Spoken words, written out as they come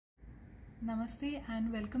Namaste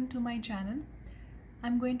and welcome to my channel.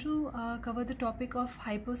 I'm going to cover the topic of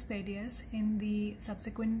hypospadias in the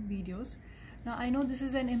subsequent videos. Now I know this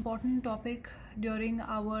is an important topic during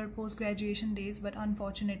our post-graduation days, but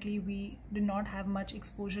unfortunately we did not have much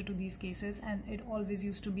exposure to these cases and it always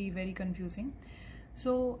used to be very confusing.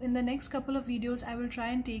 So in the next couple of videos I will try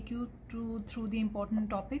and take you through the important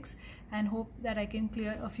topics and hope that I can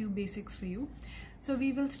clear a few basics for you. So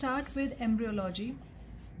we will start with embryology.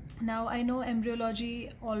 Now I know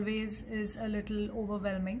embryology always is a little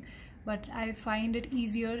overwhelming, but I find it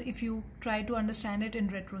easier if you try to understand it in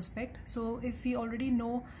retrospect. So if we already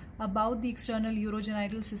know about the external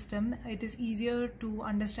urogenital system, it is easier to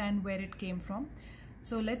understand where it came from.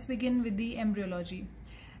 So let's begin with the embryology.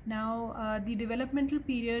 Now the developmental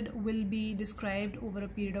period will be described over a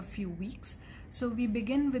period of few weeks. So we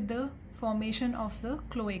begin with the formation of the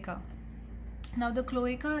cloaca. Now the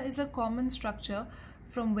cloaca is a common structure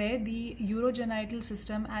from where the urogenital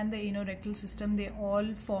system and the anorectal system, they all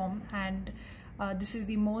form, and this is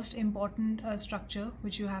the most important structure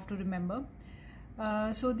which you have to remember.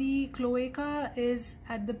 So the cloaca is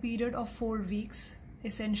at the period of 4 weeks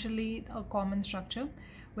essentially a common structure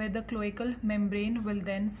where the cloacal membrane will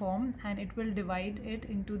then form and it will divide it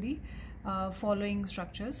into the following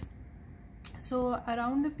structures. So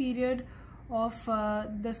around the period of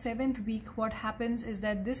the 7th week, what happens is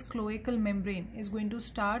that this cloacal membrane is going to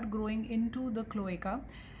start growing into the cloaca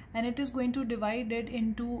and it is going to divide it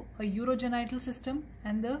into a urogenital system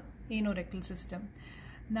and the anorectal system.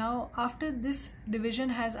 Now after this division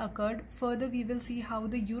has occurred, further we will see how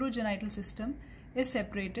the urogenital system is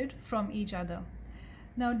separated from each other.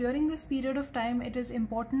 Now during this period of time, it is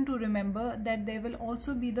important to remember that there will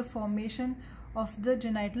also be the formation of the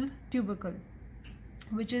genital tubercle,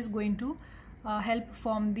 which is going to help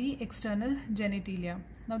form the external genitalia.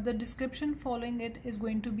 Now the description following it is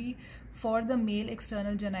going to be for the male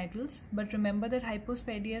external genitals, but remember that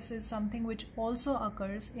hypospadias is something which also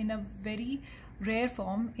occurs in a very rare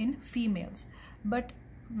form in females. But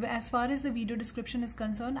as far as the video description is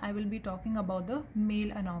concerned, I will be talking about the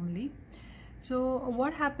male anomaly. So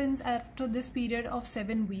what happens after this period of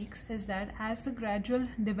 7 weeks is that as the gradual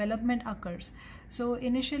development occurs, so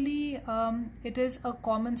initially it is a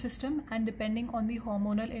common system, and depending on the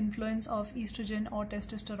hormonal influence of estrogen or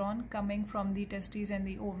testosterone coming from the testes and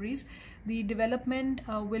the ovaries, the development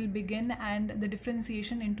will begin and the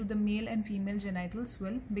differentiation into the male and female genitals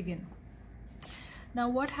will begin. Now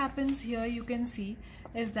what happens here, you can see,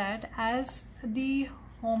 is that as the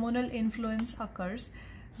hormonal influence occurs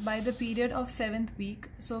by the period of 7th week,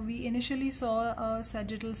 so we initially saw a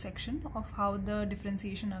sagittal section of how the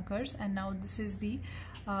differentiation occurs, and now this is the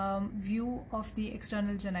view of the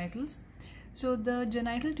external genitals. So the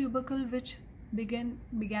genital tubercle which began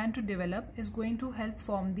to develop is going to help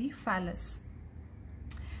form the phallus.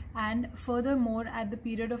 And furthermore, at the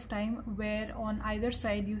period of time where on either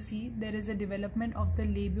side you see there is a development of the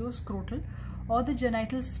labioscrotal or the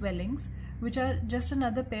genital swellings, which are just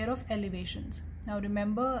another pair of elevations. Now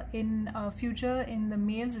remember, in future in the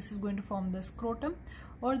males this is going to form the scrotum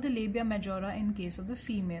or the labia majora in case of the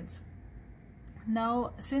females.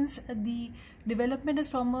 Now since the development is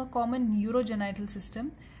from a common urogenital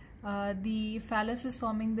system, the phallus is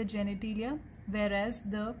forming the genitalia, whereas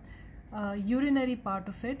the urinary part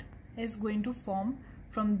of it is going to form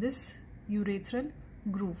from this urethral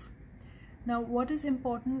groove. Now what is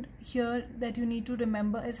important here that you need to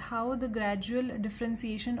remember is how the gradual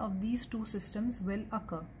differentiation of these two systems will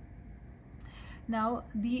occur. Now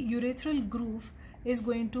the urethral groove is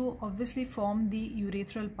going to obviously form the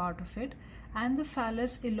urethral part of it, and the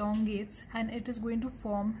phallus elongates and it is going to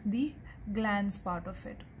form the glans part of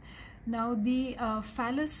it. Now the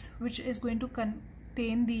phallus, which is going to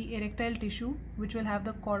contain the erectile tissue, which will have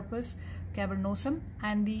the corpus cavernosum,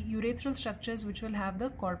 and the urethral structures which will have the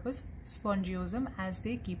corpus spongiosum as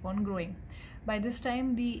they keep on growing. By this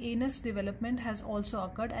time the anus development has also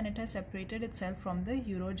occurred and it has separated itself from the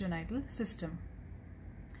urogenital system.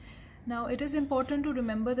 Now it is important to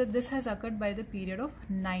remember that this has occurred by the period of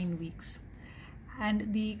 9 weeks,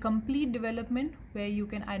 and the complete development where you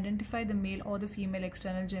can identify the male or the female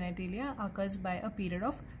external genitalia occurs by a period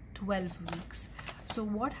of 12 weeks. So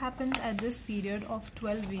what happens at this period of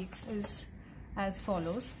 12 weeks is as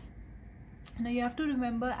follows. Now you have to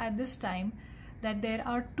remember at this time that there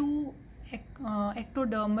are two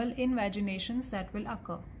ectodermal invaginations that will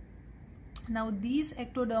occur. Now these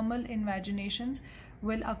ectodermal invaginations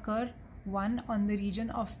will occur, one on the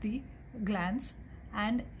region of the glans,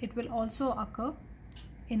 and it will also occur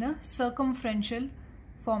in a circumferential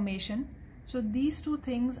formation. So these two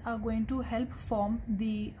things are going to help form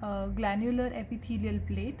the glandular epithelial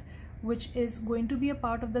plate, which is going to be a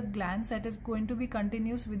part of the glands that is going to be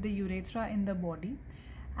continuous with the urethra in the body.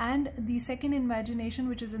 And the second invagination,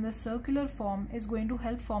 which is in the circular form, is going to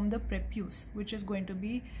help form the prepuce, which is going to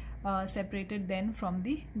be separated then from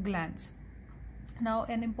the glands. Now,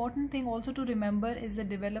 an important thing also to remember is the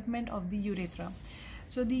development of the urethra.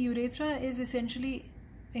 So the urethra is essentially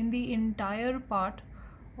in the entire part,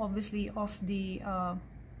 obviously, of the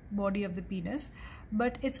body of the penis,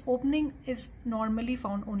 but its opening is normally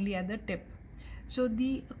found only at the tip. So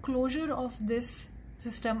the closure of this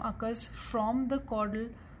system occurs from the caudal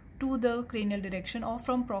to the cranial direction, or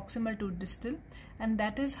from proximal to distal, and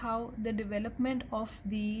that is how the development of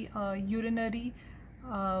the urinary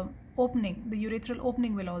opening, the urethral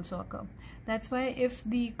opening, will also occur. That's why if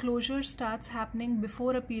the closure starts happening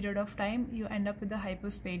before a period of time, you end up with the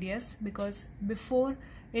hypospadias, because before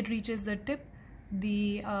it reaches the tip,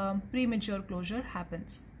 the premature closure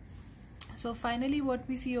happens. So finally, what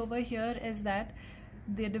we see over here is that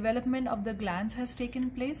the development of the glands has taken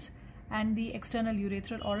place and the external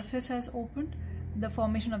urethral orifice has opened. The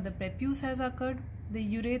formation of the prepuce has occurred. The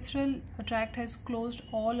urethral tract has closed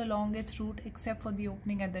all along its route except for the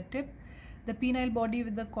opening at the tip. The penile body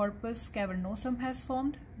with the corpus cavernosum has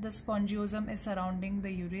formed. The spongiosum is surrounding the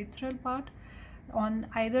urethral part. On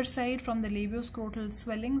either side from the labioscrotal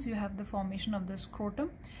swellings, you have the formation of the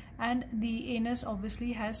scrotum, and the anus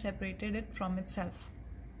obviously has separated it from itself.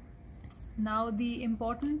 Now, the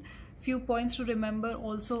important few points to remember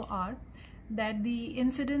also are that the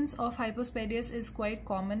incidence of hypospadias is quite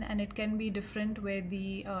common, and it can be different where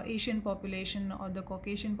the Asian population or the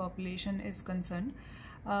Caucasian population is concerned.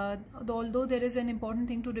 Although there is an important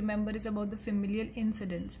thing to remember is about the familial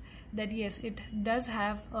incidence, that yes, it does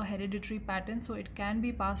have a hereditary pattern, so it can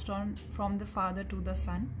be passed on from the father to the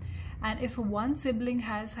son. And if one sibling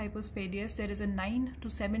has hypospadias, there is a 9 to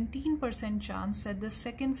 17% chance that the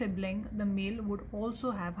second sibling, the male, would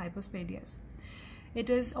also have hypospadias. It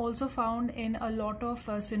is also found in a lot of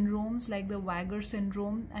syndromes like the Wagner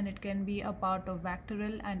syndrome, and it can be a part of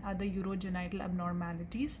Vacteral and other urogenital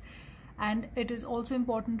abnormalities. And it is also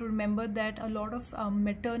important to remember that a lot of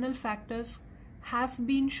maternal factors have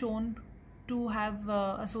been shown to have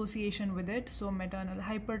association with it. So maternal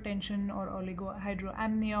hypertension or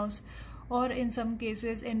oligohydramnios, or in some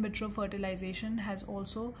cases in vitro fertilization has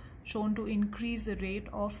also shown to increase the rate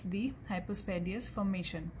of the hypospadias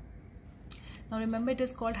formation. Now remember, it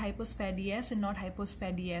is called hypospadias and not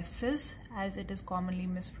hypospadiasis, as it is commonly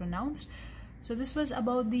mispronounced. So this was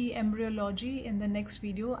about the embryology. In the next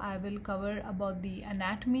video, I will cover about the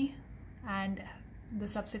anatomy and the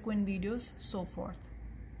subsequent videos, so forth.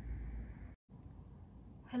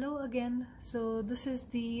 Hello again. So this is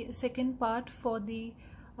the second part for the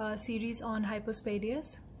series on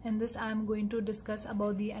hypospadias. In this, I am going to discuss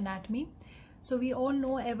about the anatomy. So we all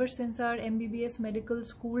know, ever since our MBBS medical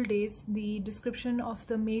school days, the description of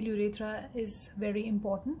the male urethra is very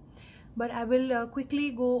important. But I will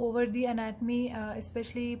quickly go over the anatomy,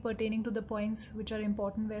 especially pertaining to the points which are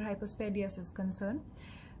important where hypospadias is concerned.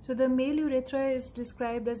 So the male urethra is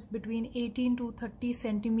described as between 18 to 30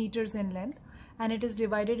 centimeters in length, and it is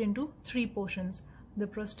divided into three portions: the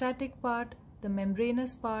prostatic part, the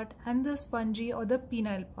membranous part, and the spongy or the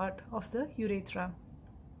penile part of the urethra.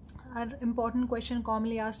 An important question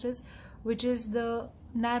commonly asked is, which is the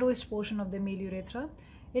narrowest portion of the male urethra?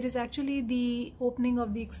 It is actually the opening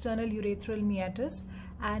of the external urethral meatus,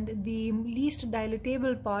 and the least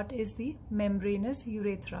dilatable part is the membranous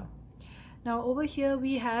urethra. Now over here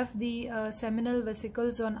we have the seminal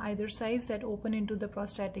vesicles on either sides that open into the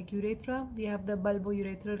prostatic urethra. We have the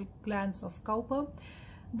bulbourethral glands of Cowper.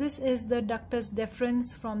 This is the ductus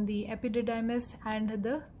deferens from the epididymis and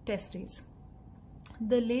the testes.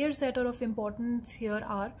 The layers that are of importance here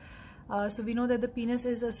are, so we know that the penis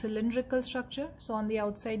is a cylindrical structure. So on the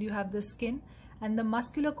outside you have the skin, and the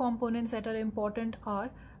muscular components that are important are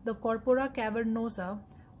the corpora cavernosa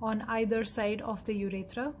on either side of the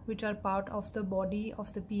urethra, which are part of the body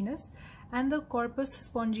of the penis, and the corpus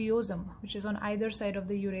spongiosum, which is on either side of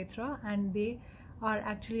the urethra, and they are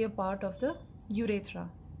actually a part of the urethra.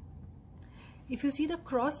 If you see the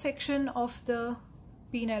cross section of the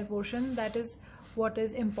penile portion, that is what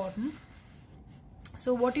is important.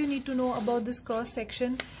 So what you need to know about this cross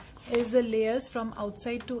section is the layers from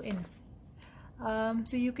outside to in.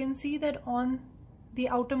 So you can see that on the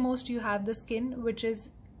outermost you have the skin, which is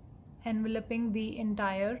enveloping the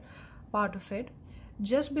entire part of it.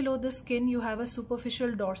 Just below the skin you have a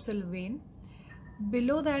superficial dorsal vein.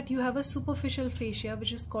 Below that you have a superficial fascia,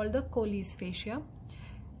 which is called the Colles fascia.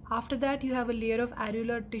 After that you have a layer of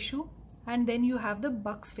areolar tissue, and then you have the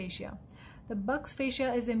Buck's fascia. The Buck's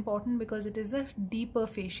fascia is important because it is the deeper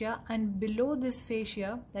fascia, and below this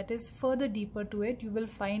fascia, that is further deeper to it, you will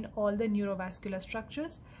find all the neurovascular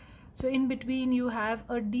structures. So in between you have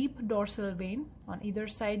a deep dorsal vein. On either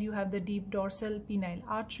side you have the deep dorsal penile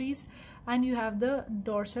arteries, and you have the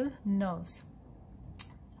dorsal nerves.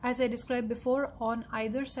 As I described before, on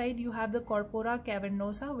either side you have the corpora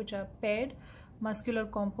cavernosa, which are paired muscular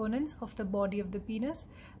components of the body of the penis.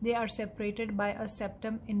 They are separated by a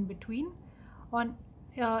septum in between. On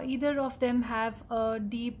either of them have a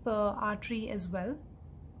deep artery as well,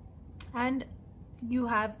 and you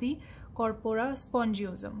have the corpora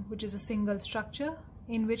spongiosum, which is a single structure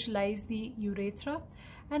in which lies the urethra,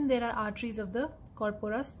 and there are arteries of the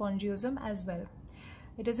corpora spongiosum as well.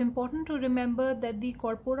 It is important to remember that the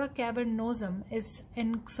corpora cavernosum is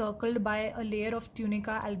encircled by a layer of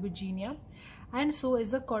tunica albuginea, and so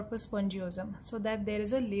is the corpus spongiosum, so that there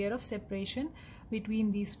is a layer of separation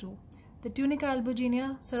between these two. The tunica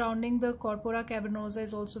albuginea surrounding the corpora cavernosa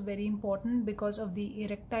is also very important because of the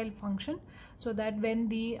erectile function, so that when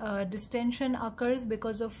the distension occurs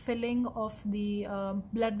because of filling of the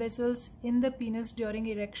blood vessels in the penis during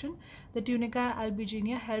erection, the tunica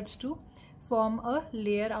albuginea helps to form a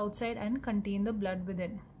layer outside and contain the blood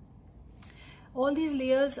within. All these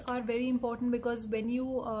layers are very important because when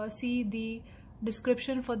you see the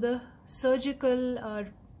description for the surgical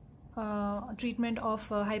treatment of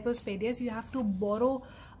hypospadias, you have to borrow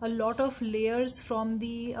a lot of layers from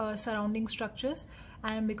the surrounding structures,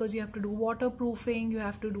 and because you have to do waterproofing, you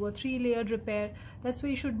have to do a 3-layer repair. That's why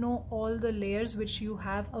you should know all the layers which you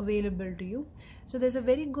have available to you. So there's a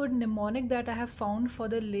very good mnemonic that I have found for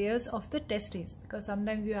the layers of the testes, because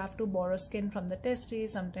sometimes you have to borrow skin from the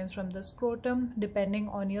testes, sometimes from the scrotum, depending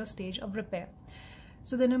on your stage of repair.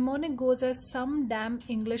 So the mnemonic goes as, some damn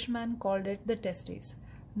Englishman called it the testes.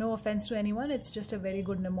 No offense to anyone, it's just a very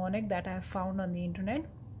good mnemonic that I have found on the internet.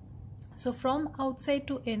 So from outside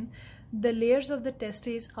to in, the layers of the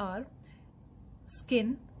testes are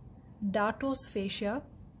skin, dartos fascia,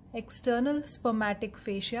 external spermatic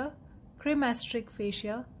fascia, cremasteric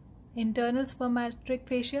fascia, internal spermatic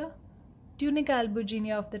fascia, tunica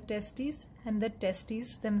albuginea of the testes, and the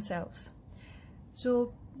testes themselves.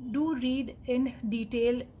 So do read in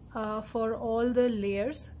detail for all the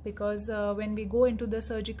layers, because when we go into the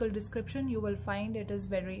surgical description, you will find it is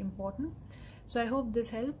very important. So I hope this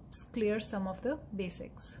helps clear some of the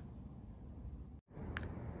basics.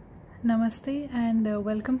 Namaste and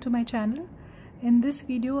welcome to my channel. In this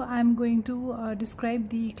video I am going to describe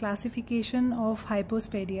the classification of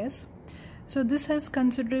hypospadias. So this has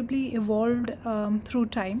considerably evolved through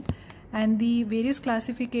time, and the various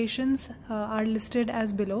classifications are listed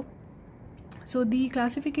as below. So the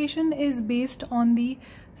classification is based on the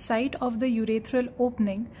site of the urethral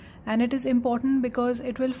opening, and it is important because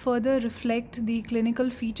it will further reflect the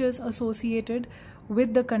clinical features associated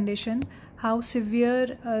with the condition, how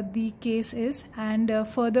severe the case is, and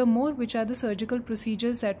furthermore which are the surgical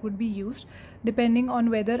procedures that would be used, depending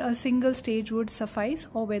on whether a single stage would suffice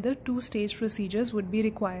or whether 2-stage procedures would be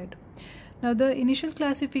required. Now the initial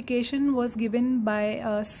classification was given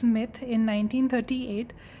by Smith in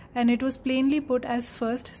 1938, and it was plainly put as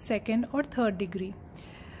 1st, 2nd or 3rd degree.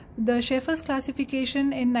 The Schaeffer's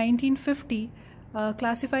classification in 1950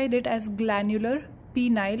 classified it as glandular,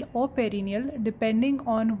 penile or perineal, depending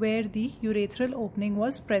on where the urethral opening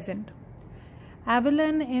was present.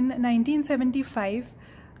 Avalon in 1975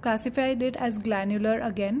 classified it as glandular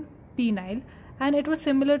again, penile, and it was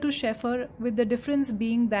similar to Schaeffer, with the difference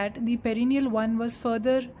being that the perineal one was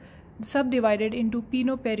further subdivided into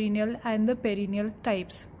penoperineal and the perineal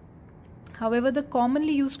types. However, the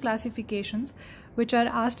commonly used classifications, which are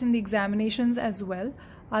asked in the examinations as well,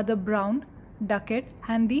 are the Brown, Duckett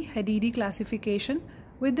and the Hadidi classification,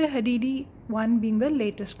 with the Hadidi one being the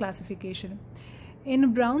latest classification.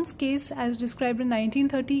 In Brown's case, as described in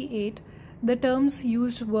 1938, the terms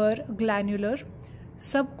used were glandular,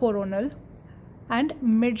 subcoronal and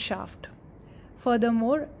midshaft.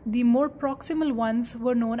 Furthermore, the more proximal ones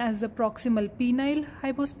were known as the proximal penile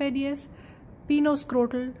hypospadias,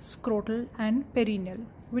 penoscrotal, scrotal and perineal,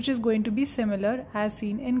 which is going to be similar as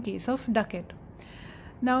seen in case of Duckett.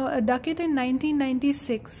 Now Duckett in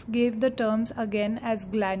 1996 gave the terms again as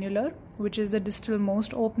glandular, which is the distal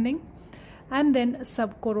most opening, and then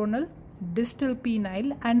subcoronal, distal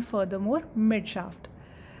penile and furthermore midshaft.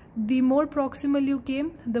 The more proximal you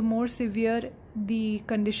came, the more severe the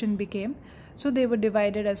condition became. So they were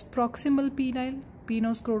divided as proximal penile,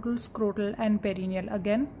 penoscrotal, scrotal and perineal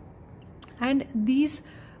again. And these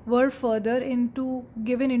were further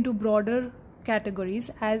given into broader categories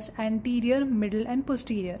as anterior, middle and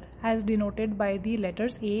posterior, as denoted by the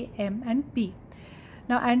letters A, M and P.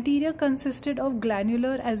 Now anterior consisted of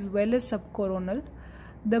glandular as well as subcoronal.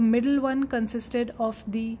 The middle one consisted of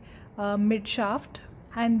the mid shaft,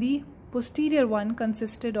 and the posterior one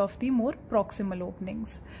consisted of the more proximal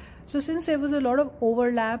openings. So since there was a lot of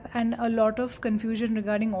overlap and a lot of confusion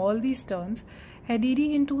regarding all these terms,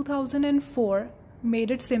 Hediri in 2004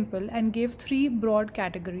 made it simple and gave 3 broad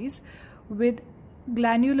categories, with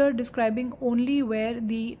glandular describing only where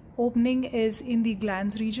the opening is in the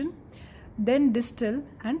glans region, then distal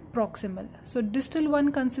and proximal. So distal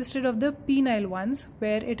one consisted of the penile ones,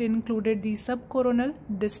 where it included the subcoronal,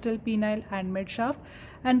 distal, penile and midshaft,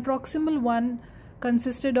 and proximal one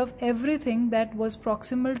consisted of everything that was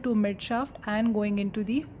proximal to midshaft and going into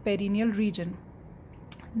the perineal region.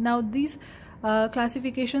 Now these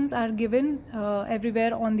classifications are given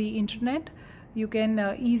everywhere on the internet. You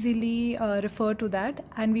can easily refer to that,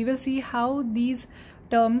 and we will see how these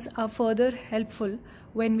terms are further helpful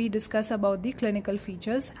when we discuss about the clinical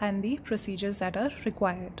features and the procedures that are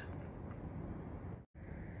required.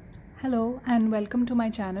 Hello and welcome to my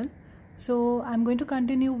channel. So I'm going to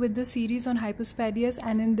continue with the series on hypospadias,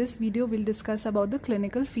 and in this video we'll discuss about the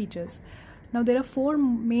clinical features. Now there are 4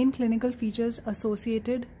 main clinical features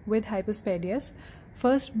associated with hypospadias.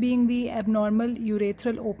 First being the abnormal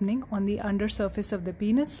urethral opening on the undersurface of the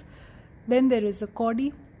penis. Then there is the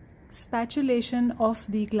chordae, spatulation of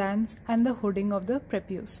the glands and the hooding of the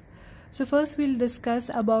prepuce. So first we'll discuss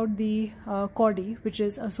about the chordae, which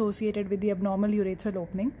is associated with the abnormal urethral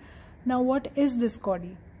opening. Now what is this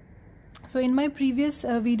chordae? So in my previous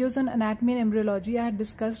videos on anatomy and embryology, I had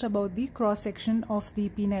discussed about the cross section of the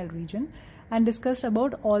penile region and discussed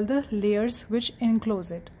about all the layers which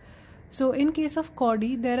enclose it. So in case of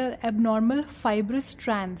chordae, there are abnormal fibrous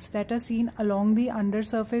strands that are seen along the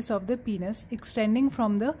undersurface of the penis extending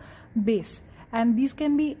from the base, and these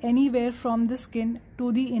can be anywhere from the skin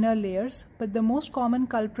to the inner layers, but the most common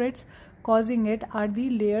culprits causing it are the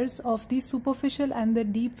layers of the superficial and the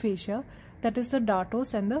deep fascia, that is the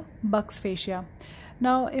dartos and the buccal fascia.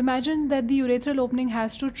 Now imagine that the urethral opening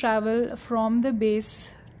has to travel from the base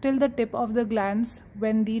till the tip of the glands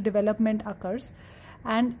when the development occurs,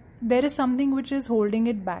 and there is something which is holding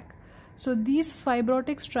it back. So these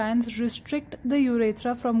fibrotic strands restrict the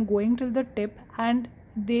urethra from going till the tip, and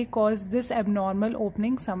they cause this abnormal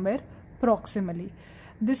opening somewhere proximally.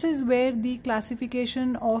 This is where the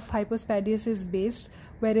classification of hypospadias is based,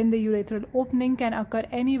 wherein the urethral opening can occur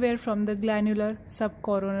anywhere from the glandular,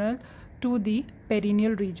 subcoronal to the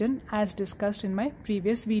perineal region, as discussed in my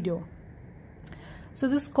previous video. So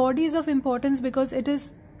this chordae is of importance because it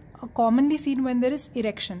is commonly seen when there is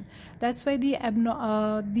erection. That's why the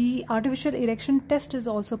artificial erection test is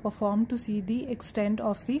also performed to see the extent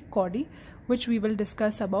of the chordae, which we will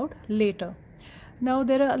discuss about later. Now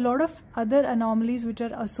there are a lot of other anomalies which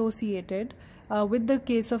are associated with the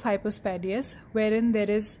case of hypospadias, wherein there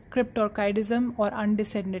is cryptorchidism or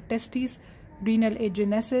undescended testes, renal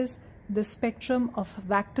agenesis, the spectrum of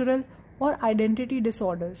Vacteral or identity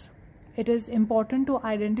disorders. It is important to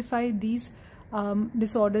identify these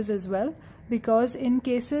disorders as well, because in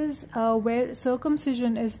cases where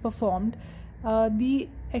circumcision is performed, the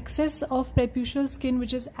excess of preputial skin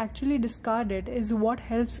which is actually discarded is what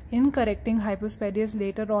helps in correcting hypospadias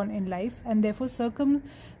later on in life, and therefore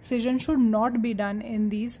circumcision should not be done in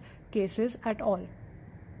these cases at all.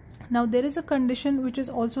 Now there is a condition which is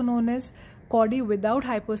also known as chordae without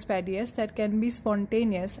hypospadias that can be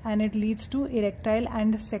spontaneous, and it leads to erectile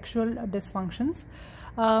and sexual dysfunctions.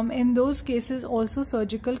 In those cases also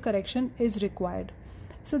surgical correction is required.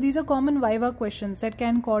 So these are common viva questions, that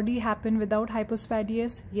can chordae happen without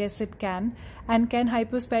hypospadias? Yes, it can. And can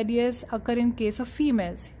hypospadias occur in case of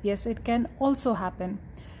females? Yes, it can also happen.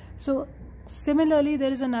 So similarly,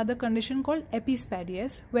 there is another condition called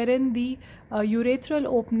epispadias, wherein the urethral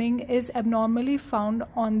opening is abnormally found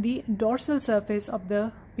on the dorsal surface of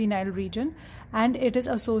the penile region, and it is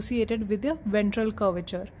associated with the ventral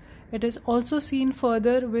curvature. It is also seen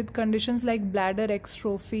further with conditions like bladder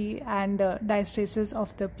exstrophy and diastasis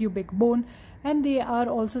of the pubic bone, and they are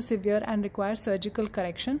also severe and require surgical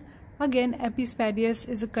correction. Again, epispadias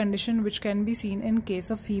is a condition which can be seen in case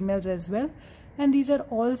of females as well, and these are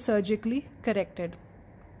all surgically corrected.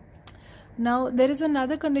 Now there is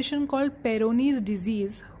another condition called Peyronie's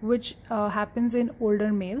disease, which happens in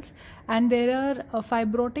older males, and there are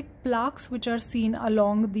fibrotic plaques which are seen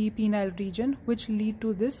along the penile region, which lead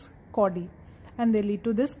to this chordae, and they lead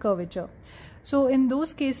to this curvature. So in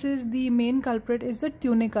those cases the main culprit is the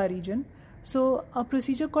tunica region, So a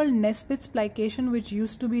procedure called Nesbitt's plication, which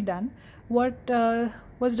used to be done, what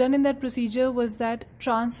was done in that procedure was that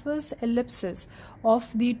transverse ellipses of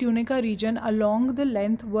the tunica region along the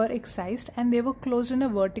length were excised and they were closed in a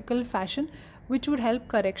vertical fashion, which would help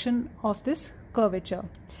correction of this curvature.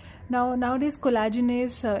 Now nowadays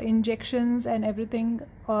collagenase injections and everything,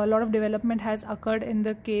 a lot of development has occurred in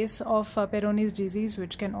the case of Peyronie's disease,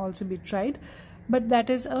 which can also be tried, but that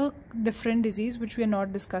is a different disease which we are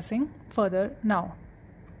not discussing further now.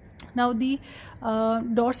 Now the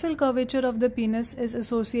dorsal curvature of the penis is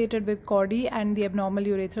associated with chordee and the abnormal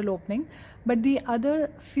urethral opening, but the other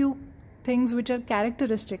few things which are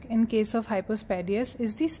characteristic in case of hypospadias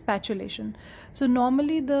is the spatulation. So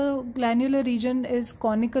normally the glandular region is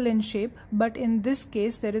conical in shape, but in this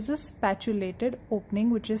case there is a spatulated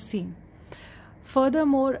opening which is seen.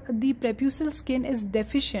 Furthermore, the prepusal skin is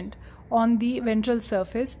deficient on the ventral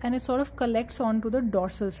surface and it sort of collects onto the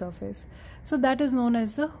dorsal surface. So that is known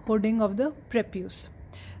as the hooding of the prepuce.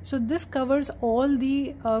 So this covers all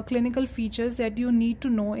the clinical features that you need to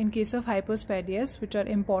know in case of hypospadias, which are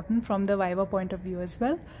important from the viva point of view as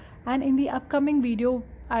well. And in the upcoming video,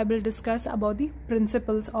 I will discuss about the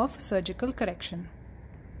principles of surgical correction.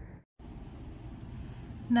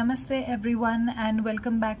 Namaste everyone and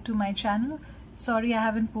welcome back to my channel. Sorry I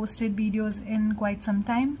haven't posted videos in quite some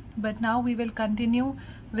time, but now we will continue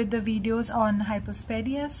with the videos on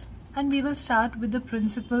hypospadias and we will start with the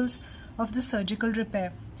principles of the surgical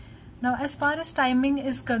repair. Now, as far as timing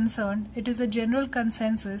is concerned, it is a general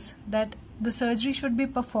consensus that the surgery should be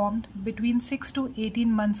performed between 6 to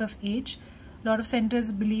 18 months of age. A lot of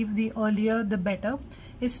centers believe the earlier the better,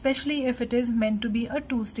 especially if it is meant to be a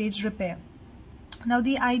two-stage repair. Now,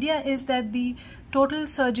 the idea is that the total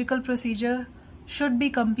surgical procedure should be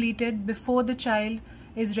completed before the child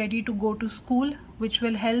is ready to go to school, which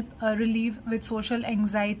will help relieve with social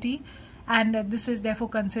anxiety, and this is therefore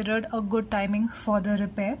considered a good timing for the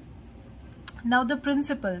repair. Now the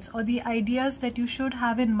principles or the ideas that you should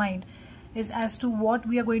have in mind is as to what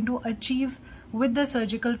we are going to achieve with the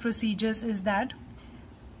surgical procedures is that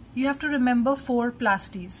you have to remember 4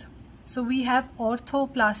 plasties. So we have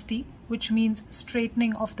orthoplasty, which means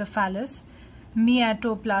straightening of the phallus,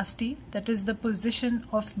 meatoplasty, that is the position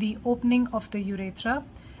of the opening of the urethra,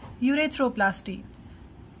 urethroplasty,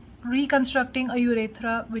 reconstructing a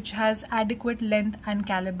urethra which has adequate length and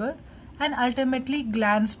caliber, and ultimately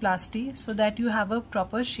glandsplasty, so that you have a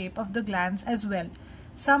proper shape of the glands as well.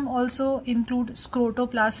 Some also include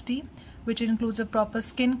scrotoplasty, which includes a proper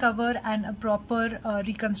skin cover and a proper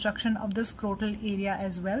reconstruction of the scrotal area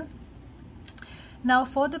as well. Now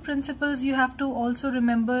for the principles, you have to also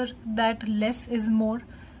remember that less is more.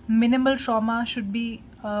 Minimal trauma should be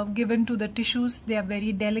given to the tissues. They are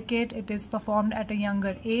very delicate. It is performed at a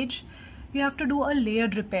younger age. You have to do a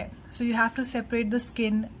layered repair. So you have to separate the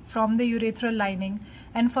skin from the urethral lining,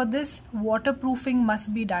 and for this waterproofing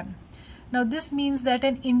must be done. Now this means that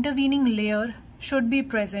an intervening layer should be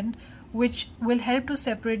present which will help to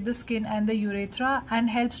separate the skin and the urethra and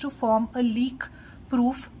helps to form a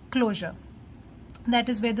leak-proof closure. That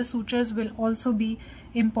is where the sutures will also be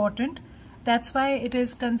important. That's why it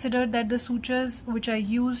is considered that the sutures which are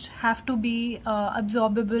used have to be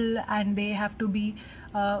absorbable and they have to be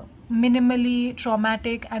minimally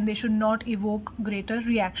traumatic and they should not evoke greater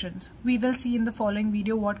reactions. We will see in the following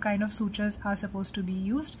video what kind of sutures are supposed to be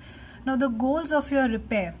used. Now the goals of your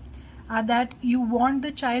repair are that you want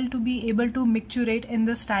the child to be able to micturate in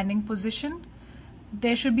the standing position.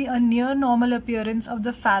 There should be a near normal appearance of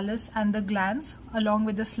the phallus and the glands along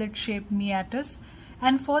with the slit-shaped meatus.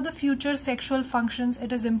 And for the future sexual functions,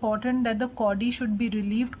 it is important that the chordee should be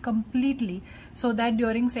relieved completely so that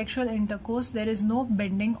during sexual intercourse there is no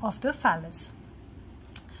bending of the phallus.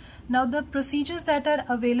 Now the procedures that are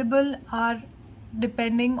available are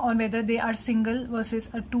depending on whether they are single versus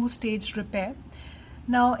a two-stage repair.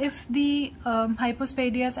 Now if the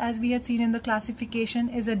hypospadias, as we had seen in the classification,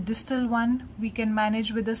 is a distal one, we can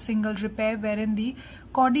manage with a single repair wherein the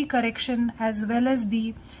chordee correction as well as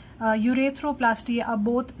the urethroplasty are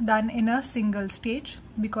both done in a single stage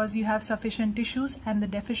because you have sufficient tissues and the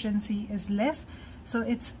deficiency is less. So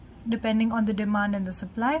it's depending on the demand and the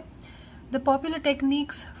supply. The popular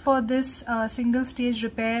techniques for this single stage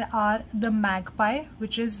repair are the magpie,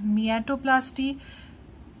 which is meatoplasty,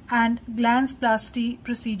 and glandsplasty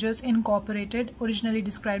procedures incorporated, originally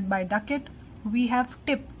described by Duckett. We have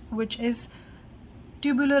tip, which is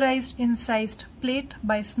tubularized incised plate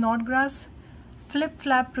by Snodgrass,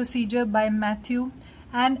 flip-flap procedure by Matthew,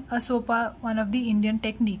 and Asopa, one of the Indian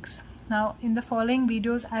techniques. Now in the following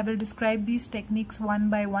videos I will describe these techniques one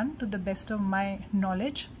by one to the best of my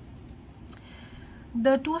knowledge.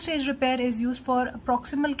 the two-stage repair is used for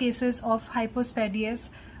proximal cases of hypospadias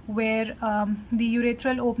where the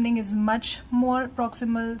urethral opening is much more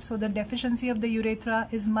proximal, so the deficiency of the urethra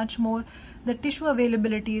is much more, the tissue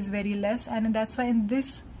availability is very less, and that's why in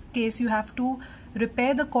this case you have to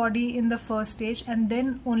repair the chordae in the first stage, and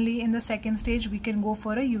then only in the second stage we can go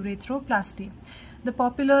for a urethroplasty. The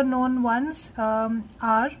popular known ones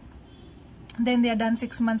are, then they are done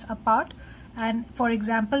 6 months apart, and for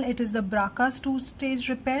example it is the Bracas two-stage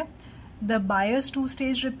repair, the Byers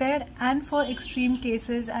two-stage repair, and for extreme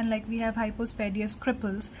cases and like we have hypospadias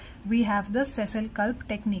cripples, we have the Cecil-Culp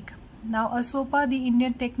technique. Now a SOPA, the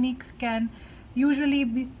Indian technique, can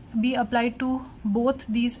usually be applied to both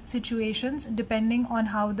these situations depending on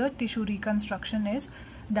how the tissue reconstruction is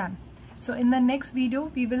done. So in the next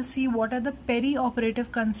video we will see what are the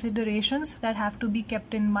peri-operative considerations that have to be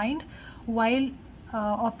kept in mind while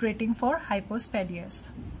operating for hypospadias.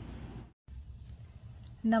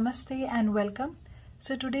 Namaste and welcome.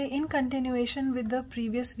 So today, in continuation with the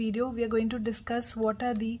previous video, we are going to discuss what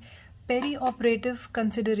are the peri-operative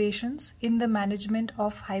considerations in the management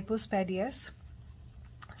of hypospadias.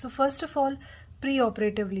 So first of all,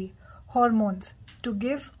 pre-operatively, hormones, to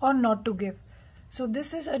give or not to give. So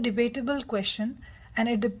this is a debatable question and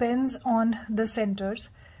it depends on the centers.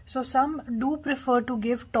 So some do prefer to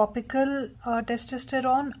give topical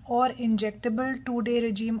testosterone or injectable 2-day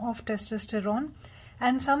regime of testosterone,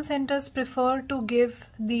 and some centers prefer to give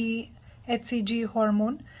the HCG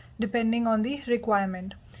hormone depending on the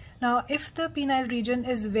requirement. Now if the penile region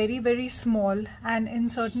is very small and in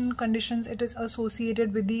certain conditions it is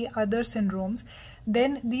associated with the other syndromes,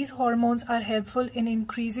 then these hormones are helpful in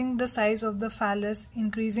increasing the size of the phallus,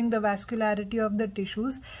 increasing the vascularity of the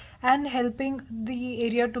tissues, and helping the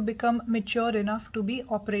area to become mature enough to be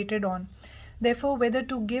operated on. Therefore, whether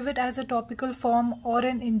to give it as a topical form or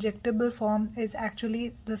an injectable form is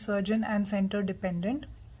actually the surgeon and center dependent.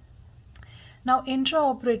 Now,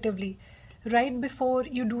 intraoperatively, right before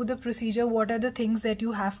you do the procedure, what are the things that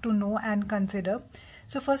you have to know and consider?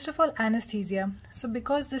 So first of all, anesthesia. So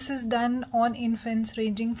because this is done on infants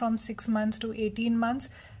ranging from 6 months to 18 months,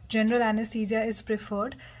 general anesthesia is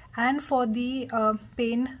preferred. And for the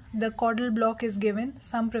pain, the caudal block is given.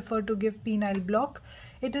 Some prefer to give penile block.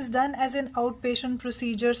 It is done as an outpatient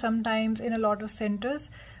procedure sometimes in a lot of centers,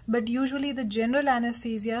 but usually the general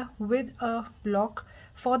anesthesia with a block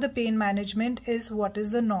for the pain management is what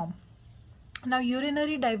is the norm. Now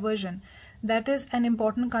urinary diversion, that is an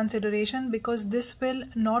important consideration because this will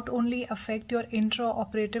not only affect your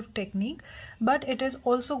intraoperative technique, but it is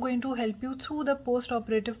also going to help you through the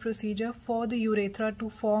post-operative procedure for the urethra to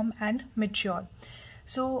form and mature.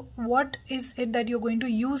 So what is it that you're going to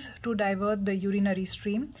use to divert the urinary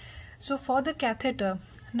stream? So for the catheter,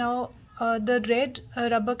 now the red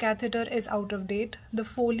rubber catheter is out of date. The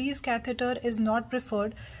Foley's catheter is not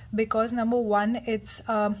preferred because number one, its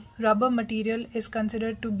rubber material is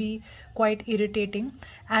considered to be quite irritating,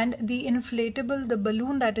 and the inflatable, the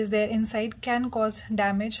balloon that is there inside, can cause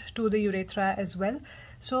damage to the urethra as well.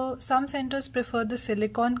 So some centers prefer the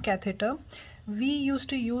silicone catheter. We used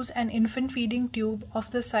to use an infant feeding tube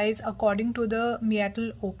of the size according to the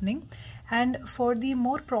meatal opening. And for the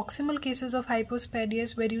more proximal cases of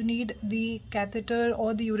hypospadias where you need the catheter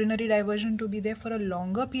or the urinary diversion to be there for a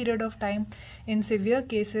longer period of time, in severe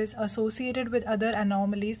cases associated with other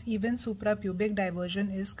anomalies, even suprapubic diversion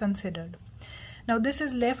is considered. Now this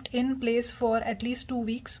is left in place for at least 2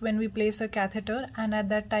 weeks when we place a catheter, and at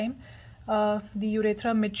that time the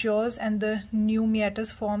urethra matures and the new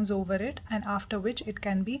meatus forms over it, and after which it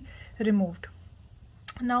can be removed.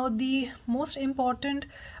 Now the most important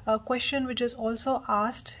question which is also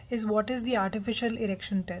asked is what is the artificial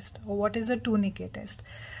erection test, or what is the tourniquet test.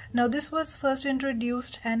 Now this was first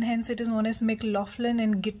introduced and hence it is known as McLaughlin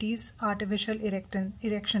and Gitty's artificial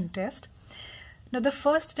erection test. Now the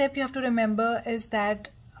first step you have to remember is that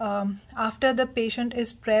after the patient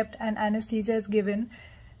is prepped and anesthesia is given,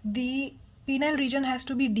 the penile region has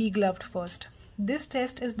to be degloved first. This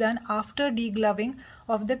test is done after degloving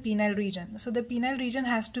of the penile region. So the penile region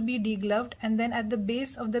has to be degloved, and then at the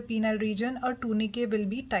base of the penile region a tourniquet will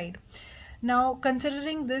be tied. Now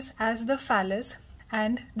considering this as the phallus,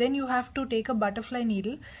 and then you have to take a butterfly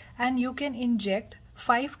needle and you can inject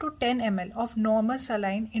 5 to 10 ml of normal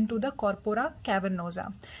saline into the corpora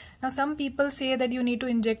cavernosa. Now some people say that you need to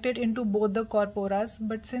inject it into both the corporas,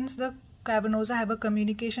 but since the cavernosa have a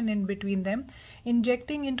communication in between them,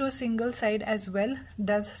 injecting into a single side as well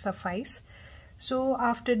does suffice. So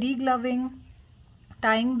after degloving,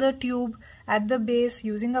 tying the tube at the base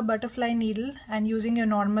using a butterfly needle and using your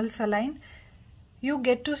normal saline, you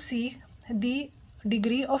get to see the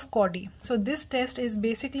degree of CODY. So this test is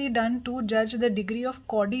basically done to judge the degree of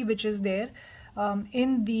CODY which is there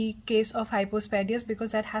in the case of hypospadias,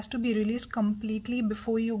 because that has to be released completely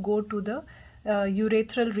before you go to the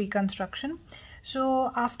urethral reconstruction.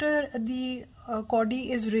 So after the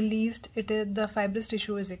CODY is released, the fibrous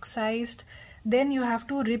tissue is excised, then you have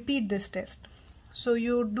to repeat this test. So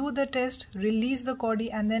you do the test, release the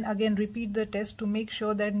CODY, and then again repeat the test to make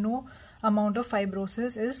sure that no amount of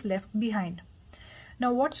fibrosis is left behind.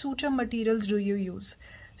 Now, what suture materials do you use?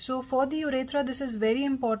 So for the urethra, this is very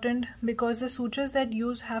important because the sutures that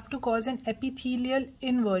use have to cause an epithelial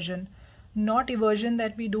inversion, not eversion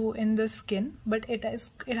that we do in the skin, but it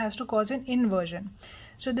has to cause an inversion.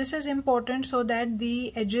 So this is important so that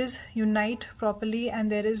the edges unite properly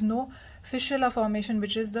and there is no fistula formation,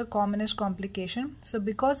 which is the commonest complication. So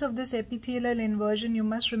because of this epithelial inversion, you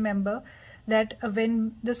must remember that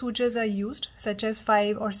when the sutures are used, such as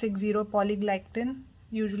 5 or 6-0 polyglycan,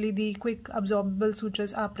 usually the quick absorbable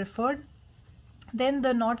sutures are preferred, then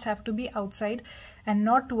the knots have to be outside and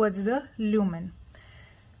not towards the lumen.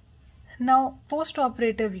 Now,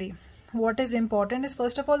 post-operatively, what is important is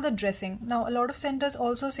first of all the dressing. Now, a lot of centers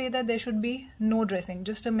also say that there should be no dressing,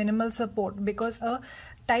 just a minimal support, because a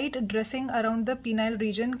tight dressing around the penile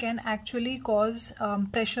region can actually cause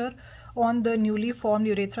pressure on the newly formed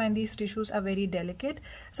urethra, and these tissues are very delicate.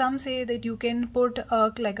 Some say that you can put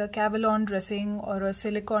like a Cavalon dressing or a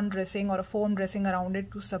silicone dressing or a foam dressing around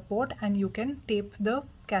it to support, and you can tape the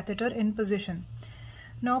catheter in position.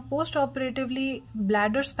 Now, post-operatively,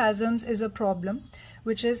 bladder spasms is a problem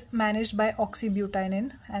which is managed by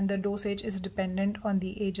oxybutynin, and the dosage is dependent on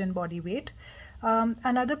the age and body weight.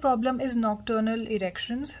 Another problem is nocturnal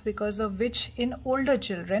erections, because of which in older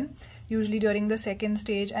children, usually during the second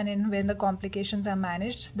stage and when the complications are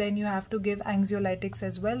managed, then you have to give anxiolytics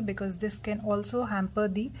as well, because this can also hamper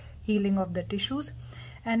the healing of the tissues.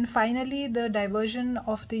 And finally, the diversion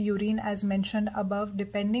of the urine, as mentioned above,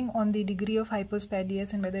 depending on the degree of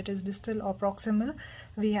hypospadias and whether it is distal or proximal,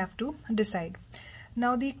 we have to decide.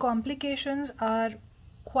 Now, the complications are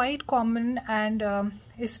quite common, and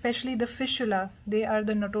especially the fistula, they are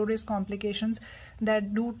the notorious complications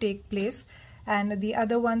that do take place, and the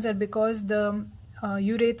other ones are because the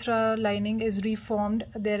urethra lining is reformed.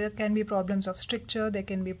 There can be problems of stricture, there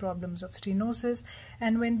can be problems of stenosis,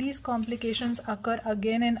 and when these complications occur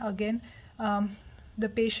again and again, the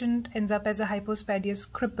patient ends up as a hypospadias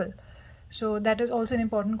cripple. So that is also an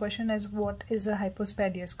important question, as what is a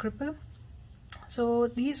hypospadias cripple. So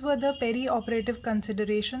these were the peri-operative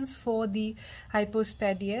considerations for the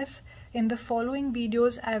hypospadias. In the following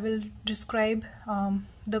videos, I will describe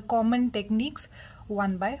the common techniques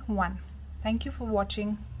one by one. Thank you for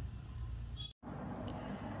watching.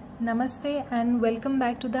 Namaste and welcome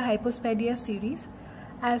back to the Hypospadias series.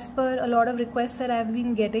 As per a lot of requests that I've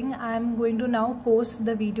been getting, I'm going to now post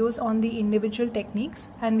the videos on the individual techniques,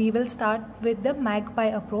 and we will start with the magpie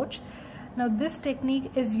approach. Now, this technique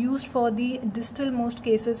is used for the distal-most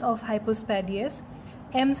cases of hypospadias.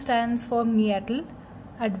 M stands for meatal,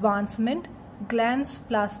 advancement, glans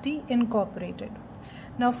plasty incorporated.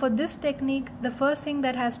 Now, for this technique, the first thing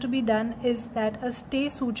that has to be done is that a stay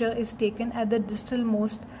suture is taken at the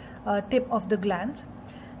distal-most tip of the glans.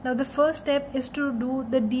 Now, the first step is to do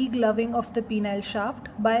the degloving of the penile shaft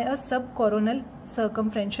by a subcoronal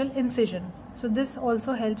circumferential incision. So this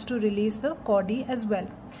also helps to release the CODY as well.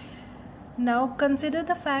 Now, consider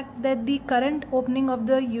the fact that the current opening of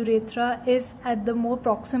the urethra is at the more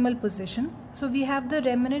proximal position. So we have the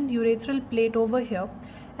remnant urethral plate over here,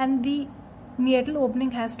 and the meatal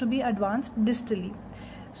opening has to be advanced distally.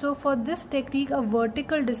 So for this technique, a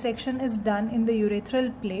vertical dissection is done in the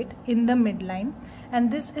urethral plate in the midline, and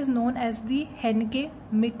this is known as the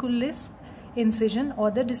Henke-Mikulicz incision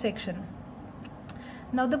or the dissection.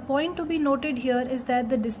 Now, the point to be noted here is that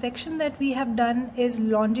the dissection that we have done is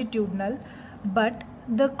longitudinal, but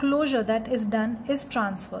the closure that is done is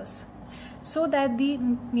transverse, so that the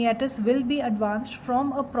meatus will be advanced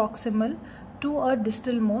from a proximal to a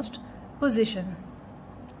distal-most position.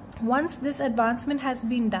 Once this advancement has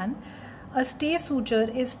been done, a stay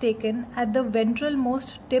suture is taken at the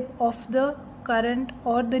ventral-most tip of the current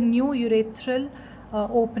or the new urethral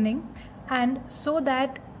opening, and so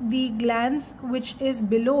that the glans which is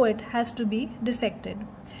below it has to be dissected.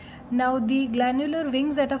 Now, the glandular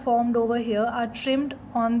wings that are formed over here are trimmed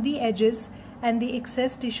on the edges, and the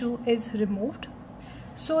excess tissue is removed,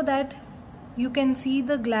 so that you can see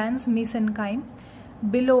the glans mesenchyme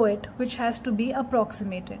below it, which has to be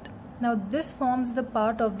approximated. Now, this forms the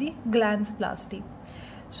part of the glans plasty.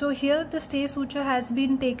 So here the stay suture has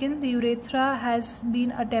been taken, the urethra has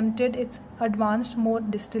been attempted, it's advanced more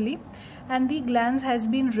distally, and the glans has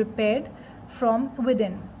been repaired from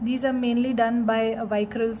within. These are mainly done by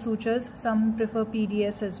vicryl sutures. Some prefer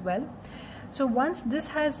PDS as well. So once this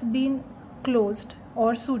has been closed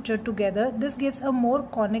or sutured together, this gives a more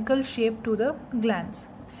conical shape to the glans.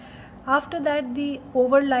 After that, the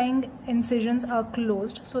overlying incisions are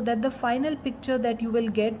closed, so that the final picture that you will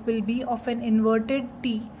get will be of an inverted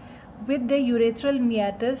T with the urethral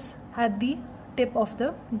meatus at the tip of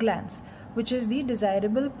the glans, which is the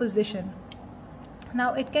desirable position.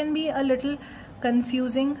 Now it can be a little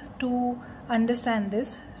confusing to understand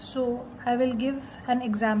this, so I will give an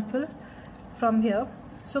example from here.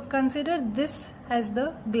 So consider this as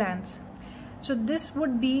the glans. So this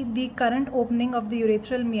would be the current opening of the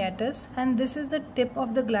urethral meatus, and this is the tip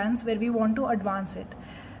of the glans where we want to advance it.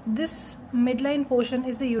 This midline portion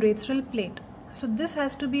is the urethral plate. So this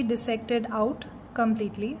has to be dissected out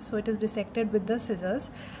completely. So it is dissected with the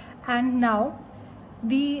scissors, and now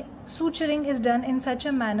the suturing is done in such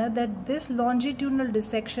a manner that this longitudinal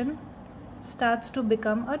dissection starts to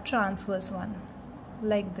become a transverse one,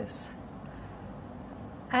 like this.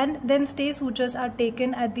 And then stay sutures are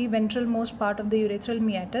taken at the ventralmost part of the urethral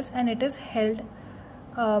meatus, and it is held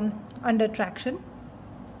under traction,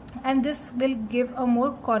 and this will give a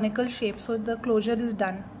more conical shape, so the closure is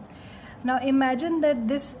done. Now imagine that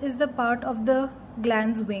this is the part of the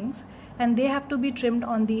glans wings, and they have to be trimmed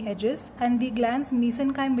on the edges, and the glans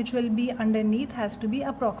mesenchyme which will be underneath has to be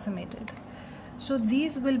approximated. So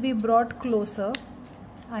these will be brought closer.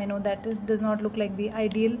 I know that does not look like the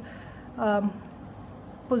ideal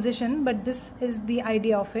position, but this is the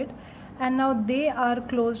idea of it. And now they are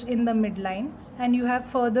closed in the midline, and you have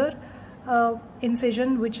further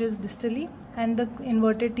incision which is distally, and the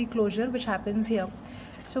inverted T closure which happens here.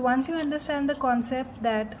 So once you understand the concept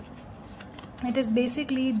that it is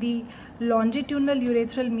basically the longitudinal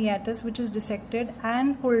urethral meatus which is dissected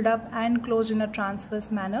and pulled up and closed in a transverse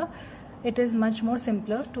manner, it is much more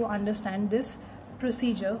simpler to understand this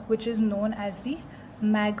procedure, which is known as the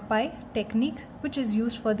magpie technique, which is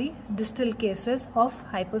used for the distal cases of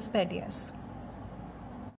hypospadias.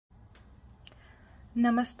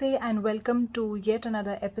 Namaste and welcome to yet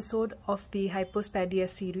another episode of the Hypospadias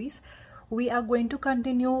series. We are going to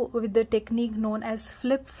continue with the technique known as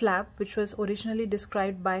flip flap, which was originally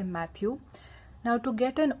described by Matthew. Now, to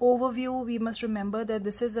get an overview, we must remember that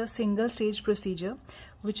this is a single stage procedure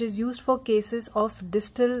which is used for cases of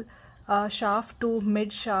distal shaft to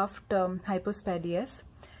mid shaft hypospadias.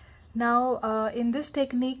 Now in this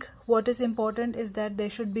technique, what is important is that there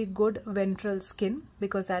should be good ventral skin,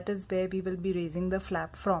 because that is where we will be raising the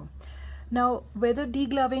flap from. Now whether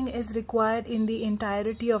degloving is required in the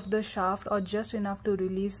entirety of the shaft or just enough to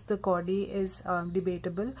release the chordae is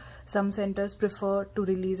debatable. Some centers prefer to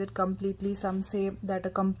release it completely, some say that a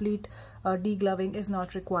complete degloving is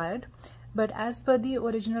not required. But as per the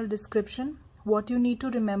original description, what you need to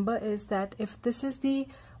remember is that if this is the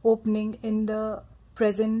opening in the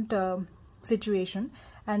present situation,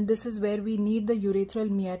 and this is where we need the urethral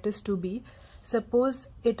meatus to be, suppose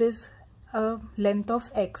it is a length of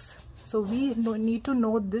X. So we need to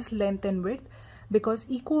know this length and width, because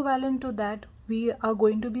equivalent to that we are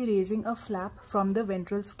going to be raising a flap from the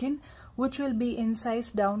ventral skin, which will be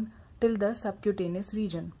incised down till the subcutaneous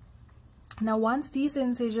region. Now once these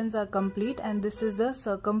incisions are complete, and this is the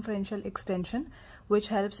circumferential extension which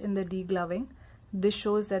helps in the degloving, this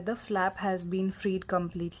shows that the flap has been freed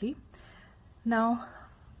completely. Now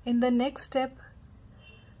in the next step,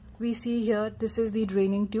 we see here this is the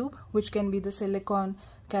draining tube, which can be the silicone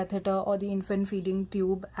catheter or the infant feeding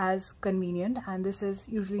tube as convenient, and this is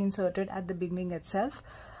usually inserted at the beginning itself.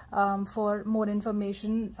 For more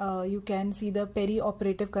information, you can see the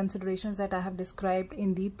peri-operative considerations that I have described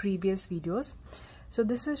in the previous videos. So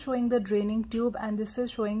this is showing the draining tube, and this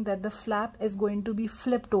is showing that the flap is going to be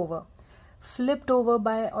flipped over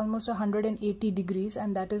by almost 180 degrees,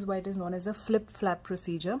 and that is why it is known as a flip flap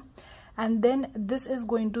procedure. And then this is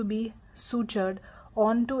going to be sutured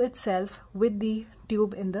onto itself with the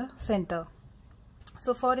tube in the center.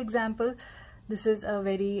 So for example, this is a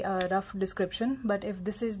very rough description, but if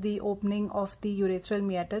this is the opening of the urethral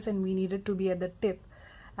meatus and we need it to be at the tip,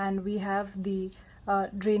 and we have the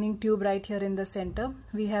draining tube right here in the center,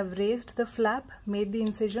 we have raised the flap, made the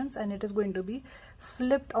incisions, and it is going to be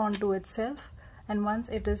flipped onto itself. And once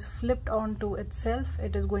it is flipped onto itself,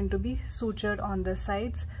 it is going to be sutured on the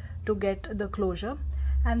sides to get the closure,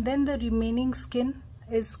 and then the remaining skin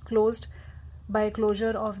is closed by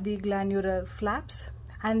closure of the glandular flaps,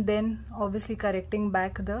 and then obviously correcting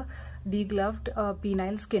back the degloved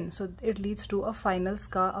penile skin, so it leads to a final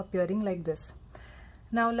scar appearing like this.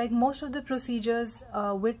 Now, like most of the procedures,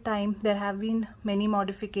 with time there have been many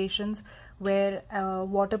modifications where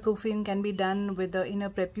waterproofing can be done with the inner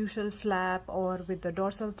preputial flap or with the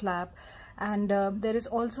dorsal flap, and there is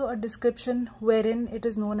also a description wherein it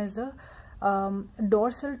is known as the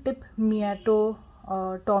dorsal tip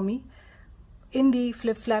meatotomy in the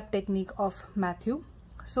flip flap technique of Matthew.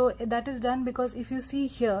 So that is done because if you see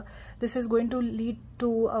here, this is going to lead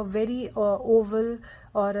to a very oval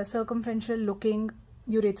or a circumferential looking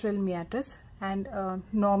urethral meatus, and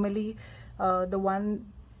normally the one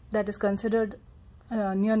that is considered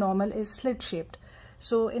near normal is slit shaped.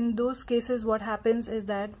 So in those cases what happens is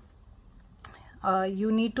that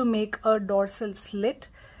you need to make a dorsal slit,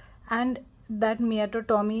 and that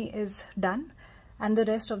meatotomy is done, and the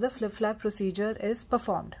rest of the flip flap procedure is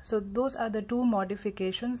performed. So those are the two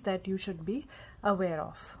modifications that you should be aware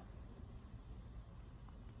of.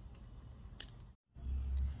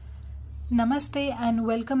 Namaste and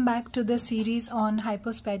welcome back to the series on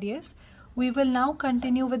hypospadias. We will now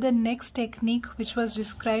continue with the next technique which was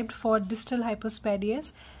described for distal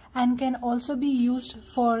hypospadias and can also be used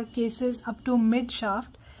for cases up to mid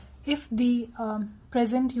shaft if the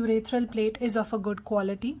present urethral plate is of a good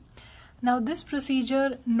quality. Now this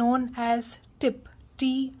procedure, known as TIP,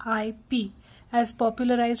 T-I-P, as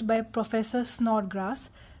popularized by Professor Snodgrass,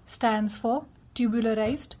 stands for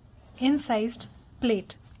tubularized incised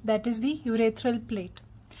plate, that is the urethral plate.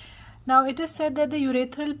 Now it is said that the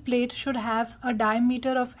urethral plate should have a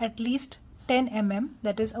diameter of at least 10 mm,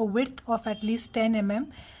 that is a width of at least 10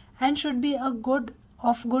 mm, and should be of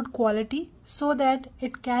good quality so that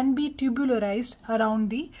it can be tubularized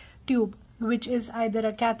around the tube, which is either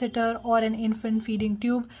a catheter or an infant feeding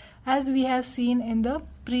tube, as we have seen in the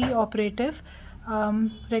pre-operative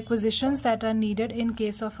requisitions that are needed in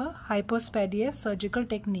case of a hypospadias surgical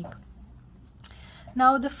technique.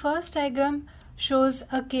 Now the first diagram shows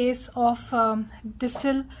a case of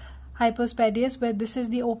distal hypospadias where this is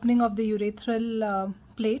the opening of the urethral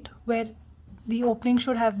plate, where the opening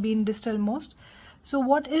should have been distal most. So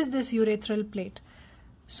what is this urethral plate?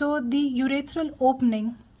 So the urethral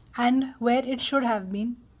opening and where it should have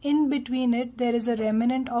been, in between it there is a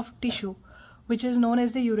remnant of tissue which is known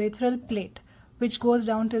as the urethral plate, which goes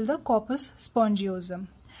down till the corpus spongiosum.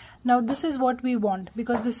 Now this is what we want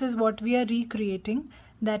because this is what we are recreating,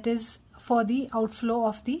 that is for the outflow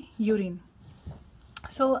of the urine.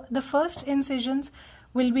 So the first incisions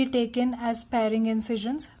will be taken as pairing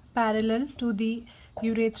incisions parallel to the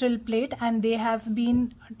urethral plate, and they have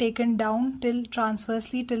been taken down till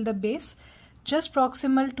transversely till the base, just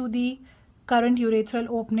proximal to the current urethral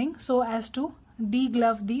opening, so as to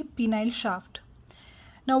deglove the penile shaft.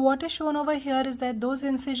 Now what is shown over here is that those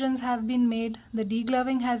incisions have been made, the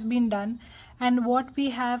degloving has been done, and what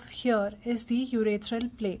we have here is the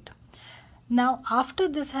urethral plate. Now after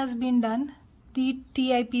this has been done, the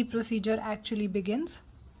TIP procedure actually begins.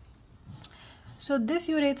 So this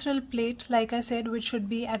urethral plate, like I said, which should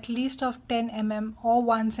be at least of 10 mm or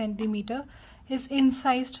 1 centimeter, is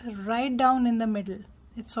incised right down in the middle.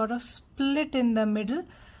 It's sort of split in the middle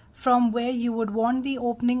from where you would want the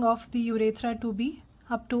opening of the urethra to be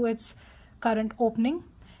up to its current opening,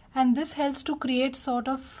 and this helps to create sort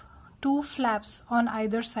of two flaps on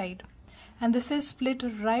either side, and this is split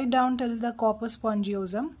right down till the corpus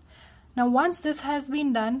spongiosum. Now once this has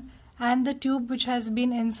been done and the tube which has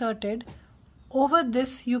been inserted, over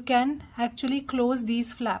this you can actually close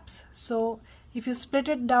these flaps. So if you split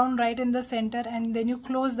it down right in the center and then you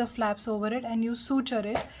close the flaps over it and you suture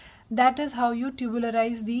it, that is how you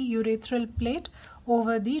tubularize the urethral plate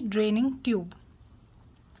over the draining tube.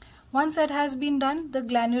 Once that has been done, the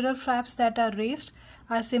glandular flaps that are raised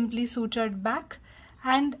are simply sutured back,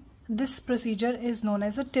 and this procedure is known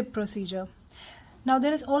as a TIP procedure. Now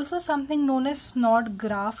there is also something known as snod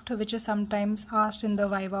graft, which is sometimes asked in the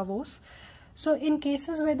viva voce. So in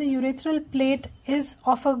cases where the urethral plate is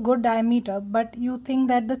of a good diameter, but you think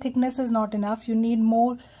that the thickness is not enough, you need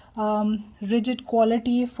more rigid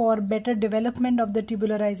quality for better development of the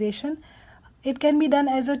tubularization, it can be done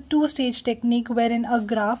as a two-stage technique wherein a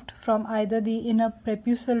graft from either the inner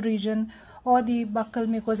preputial region or the buccal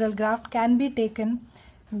mucosal graft can be taken,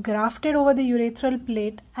 grafted over the urethral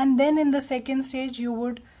plate, and then in the second stage you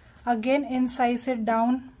would again incise it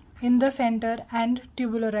down in the center and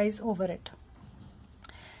tubularize over it.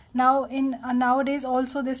 Now nowadays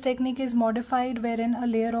also this technique is modified wherein a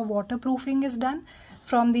layer of waterproofing is done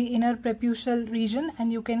from the inner preputial region,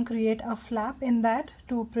 and you can create a flap in that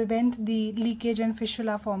to prevent the leakage and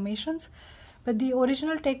fistula formations. But the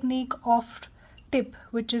original technique of TIP,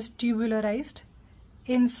 which is tubularized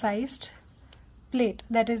incised plate,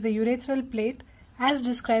 that is the urethral plate, as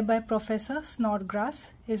described by Professor Snodgrass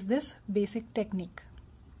is this basic technique.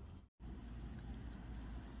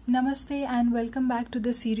 Namaste and welcome back to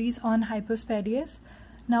the series on hypospadias.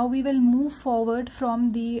 Now we will move forward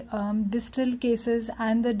from the distal cases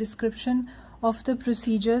and the description of the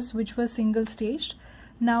procedures which were single staged.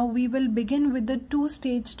 Now we will begin with the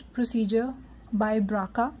two-staged procedure by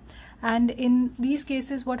BRCA, and in these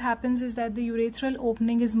cases what happens is that the urethral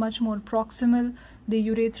opening is much more proximal, the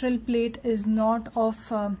urethral plate is not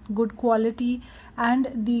of good quality,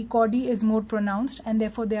 and the chordee is more pronounced, and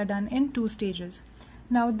therefore they are done in two stages.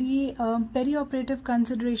 Now the perioperative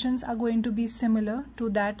considerations are going to be similar to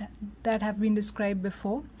that have been described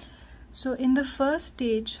before. So in the first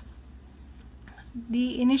stage,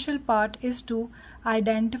 the initial part is to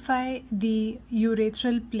identify the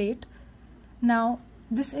urethral plate. Now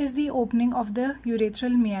this is the opening of the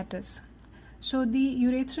urethral meatus. So the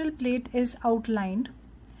urethral plate is outlined,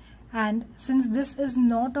 and since this is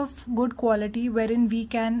not of good quality wherein we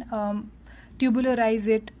can tubularize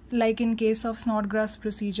it like in case of Snodgrass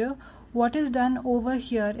procedure, what is done over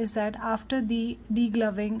here is that after the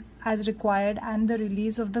degloving as required and the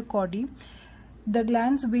release of the chordee, the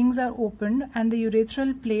gland's wings are opened and the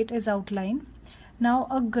urethral plate is outlined. Now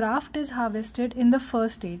a graft is harvested in the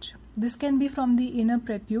first stage. This can be from the inner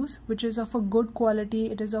prepuce, which is of a good quality,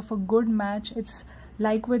 it is of a good match, it's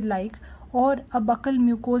like with like, or a buccal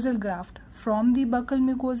mucosal graft from the buccal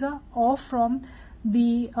mucosa or from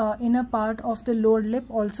the inner part of the lower lip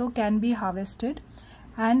also can be harvested,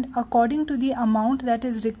 and according to the amount that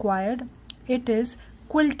is required, it is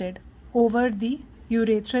quilted over the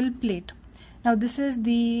urethral plate. Now this is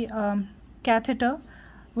the catheter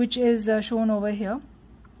which is shown over here.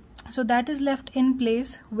 So that is left in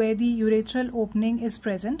place where the urethral opening is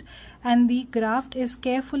present, and the graft is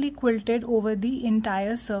carefully quilted over the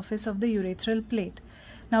entire surface of the urethral plate.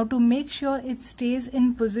 Now to make sure it stays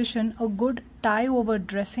in position, a good tie over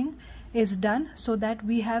dressing is done so that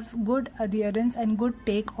we have good adherence and good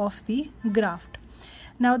take of the graft.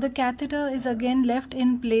 Now the catheter is again left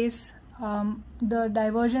in place. The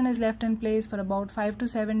diversion is left in place for about 5 to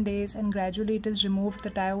 7 days, and gradually it is removed, the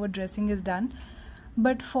tie over dressing is done.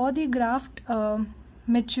 But for the graft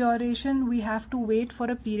maturation, we have to wait for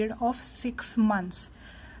a period of 6 months.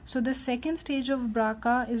 So the second stage of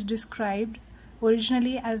BRCA is described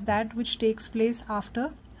originally as that which takes place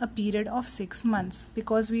after a period of 6 months,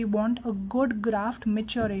 because we want a good graft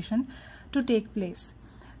maturation to take place.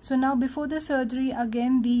 So now before the surgery,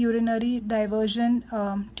 again the urinary diversion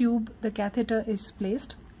tube, the catheter is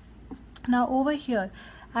placed. Now over here,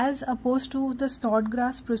 as opposed to the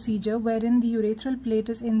Snodgrass procedure wherein the urethral plate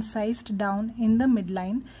is incised down in the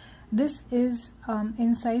midline, this is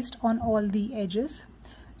incised on all the edges.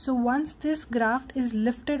 So once this graft is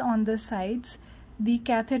lifted on the sides, the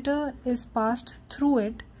catheter is passed through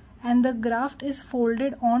it and the graft is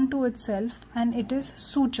folded onto itself and it is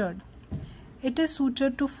sutured. It is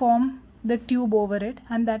sutured to form the tube over it,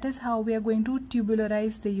 and that is how we are going to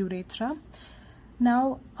tubularize the urethra.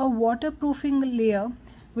 Now a waterproofing layer,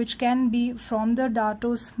 which can be from the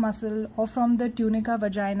dartos muscle or from the tunica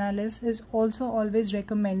vaginalis, is also always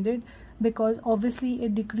recommended, because obviously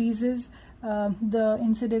it decreases the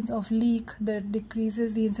incidence of leak, that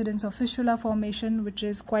decreases the incidence of fistula formation, which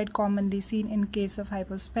is quite commonly seen in case of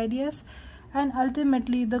hypospadias, and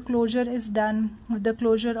ultimately the closure is done with the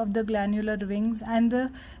closure of the glandular wings and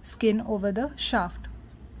the skin over the shaft.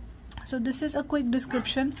 So this is a quick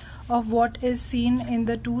description of what is seen in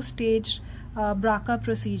the two-stage BRCA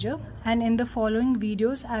procedure, and in the following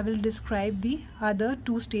videos I will describe the other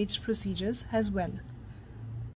two-stage procedures as well.